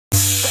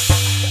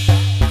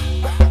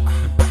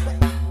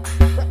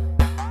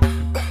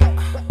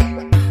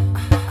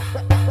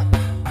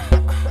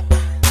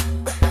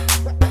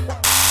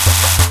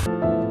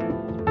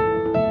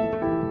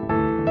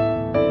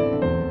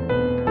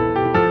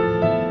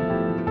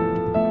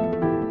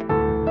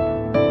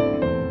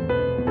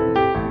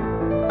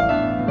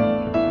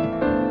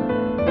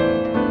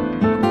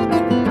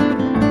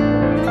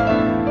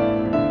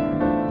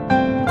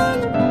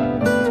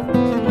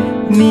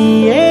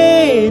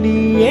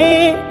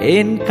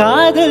என்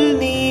காதல்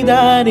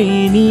நீதானே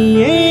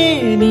நீயே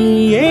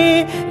நீயே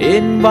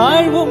என்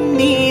வாழ்வும்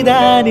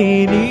நீதானே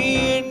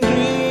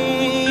நீன்றி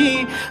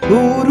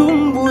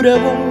ஊரும்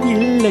உறவும்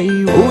இல்லை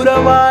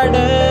உறவாட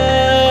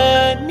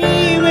நீ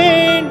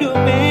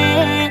வேண்டுமே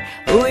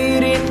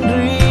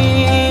உயிரின்றி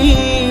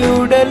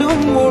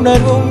உடலும்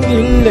உணர்வும்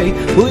இல்லை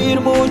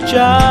உயிர்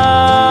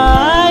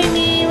மூச்சாய்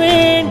நீ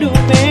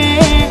வேண்டுமே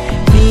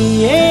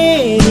நீயே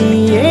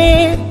நீயே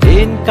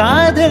என்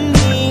காதல்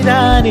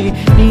நீதானே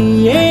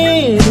நீயே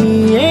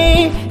நீயே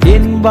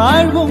என்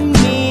வாழ்வும்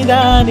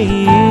நீதானே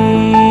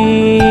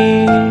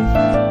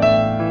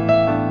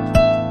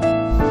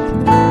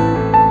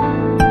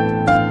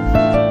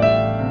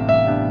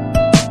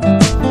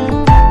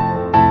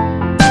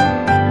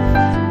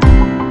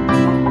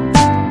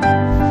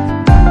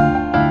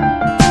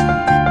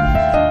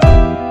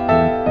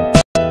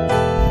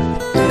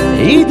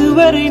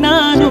இதுவரை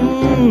நானும்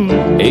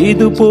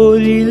இது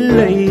போல்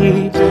இல்லை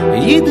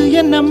இது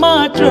என்ன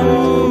மாற்றம்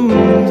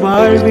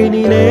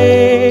வாழ்வினிலே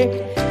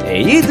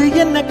இது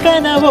என்ன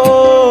கனவோ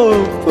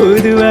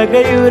புது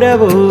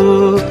வகையுறவோ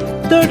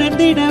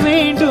தொடர்ந்திட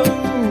வேண்டும்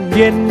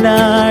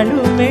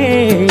என்னாலுமே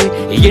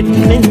என்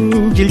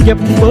நெஞ்சில்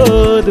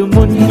எப்போது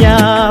முன்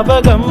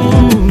ஞாபகம்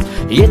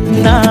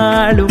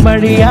என்னாலும்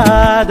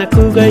அழியாத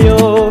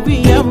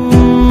குகையோவியம்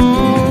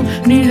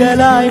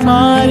நிழலாய்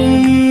மாறி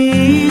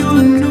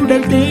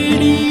உன்னுடன்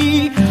தேடி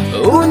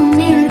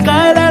உன்னில்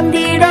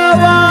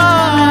கலந்திடவா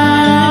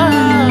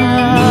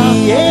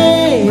நீயே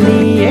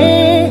நீயே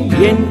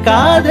என்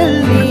காதல்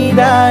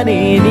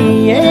நீதானே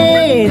நீயே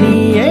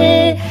நீயே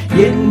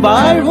என்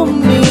வாழ்வும்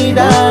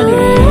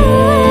நீதானே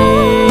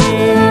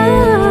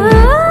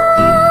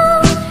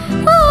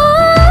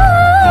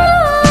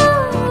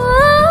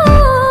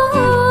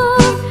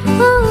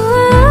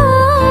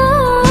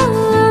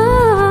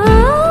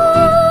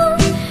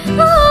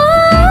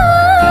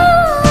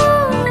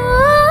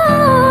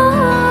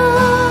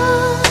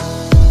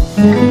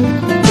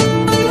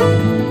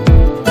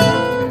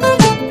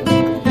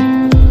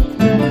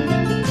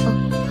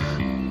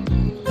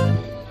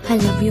I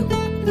love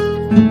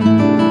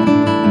you.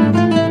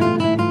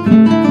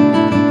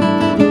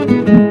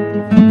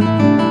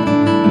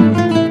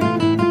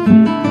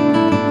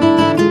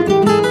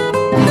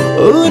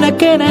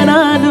 உனக்கென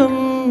நானும்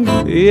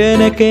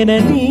எனக்கென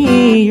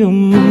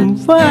நீயும்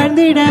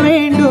வாழ்ந்திட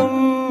வேண்டும்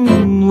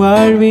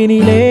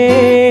வாழ்வினிலே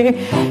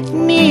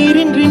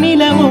நீரின்றி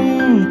நிலவும்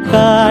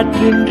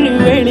காற்றின்றி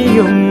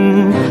வெளியும்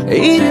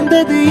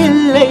இருந்தது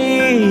இல்லை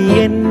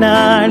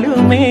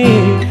என்னாலுமே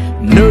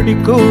நொடி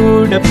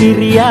கூட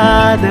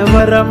பிரியாத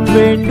வரம்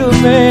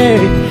வேண்டுமே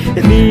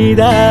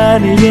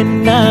நீதான்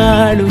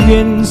என்னாலும்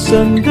என்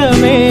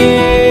சொந்தமே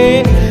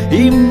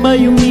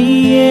இம்மையும்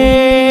நீயே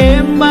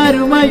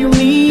மறுமையும்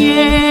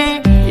நீயே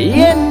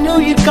என்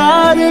உயிர்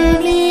காதல்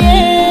நீயே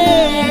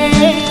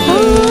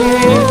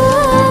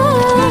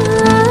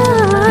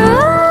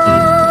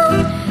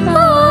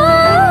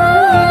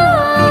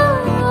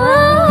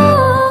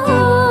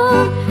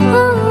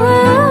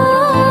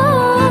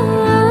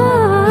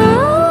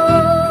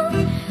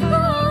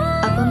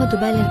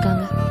துபாயில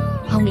இருக்காங்க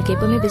அவங்களுக்கு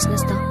எப்பவுமே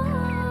பிசினஸ் தான்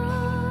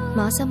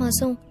மாசம்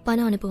மாசம்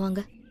பணம்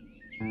அனுப்புவாங்க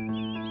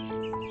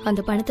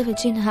அந்த பணத்தை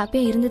வச்சு நான்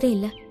ஹாப்பியா இருந்ததே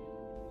இல்லை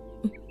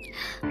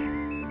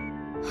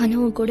ஆனா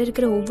உன் கூட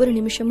இருக்கிற ஒவ்வொரு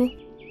நிமிஷமும்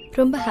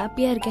ரொம்ப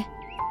ஹாப்பியா இருக்கேன்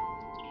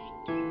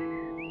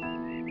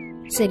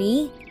சரி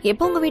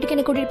எப்போ உங்க வீட்டுக்கு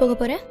என்ன கூட்டிட்டு போக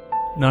போற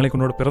நாளைக்கு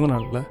உன்னோட பிறந்த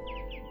நாள்ல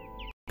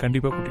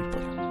கண்டிப்பா கூட்டிட்டு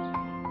போறேன்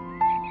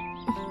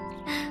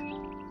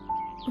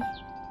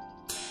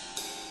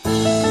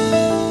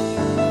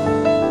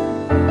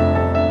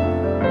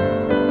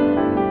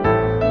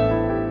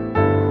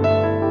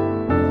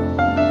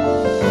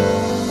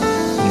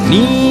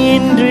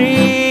நீன்றி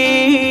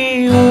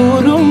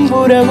ஊரும்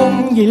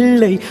உறவும்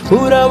இல்லை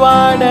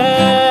உறவாட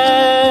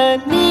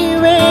நீ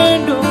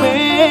வேண்டுமே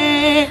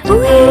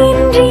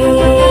உயிரின்றி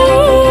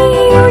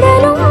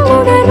உடலும்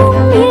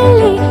உணர்வும்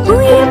இல்லை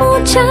உயிர்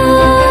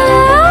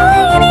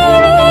மூச்சாய் நீ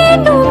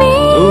வேண்டுமே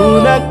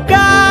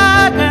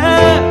உனக்காக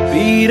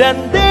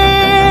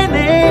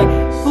பிறந்தேனே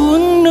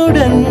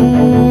உன்னுடன்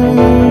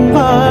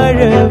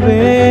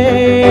வாழவே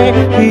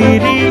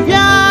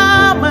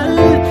பிரியாமல்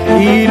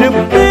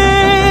இருப்பேன்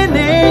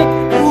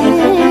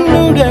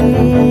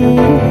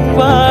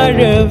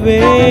வாழவே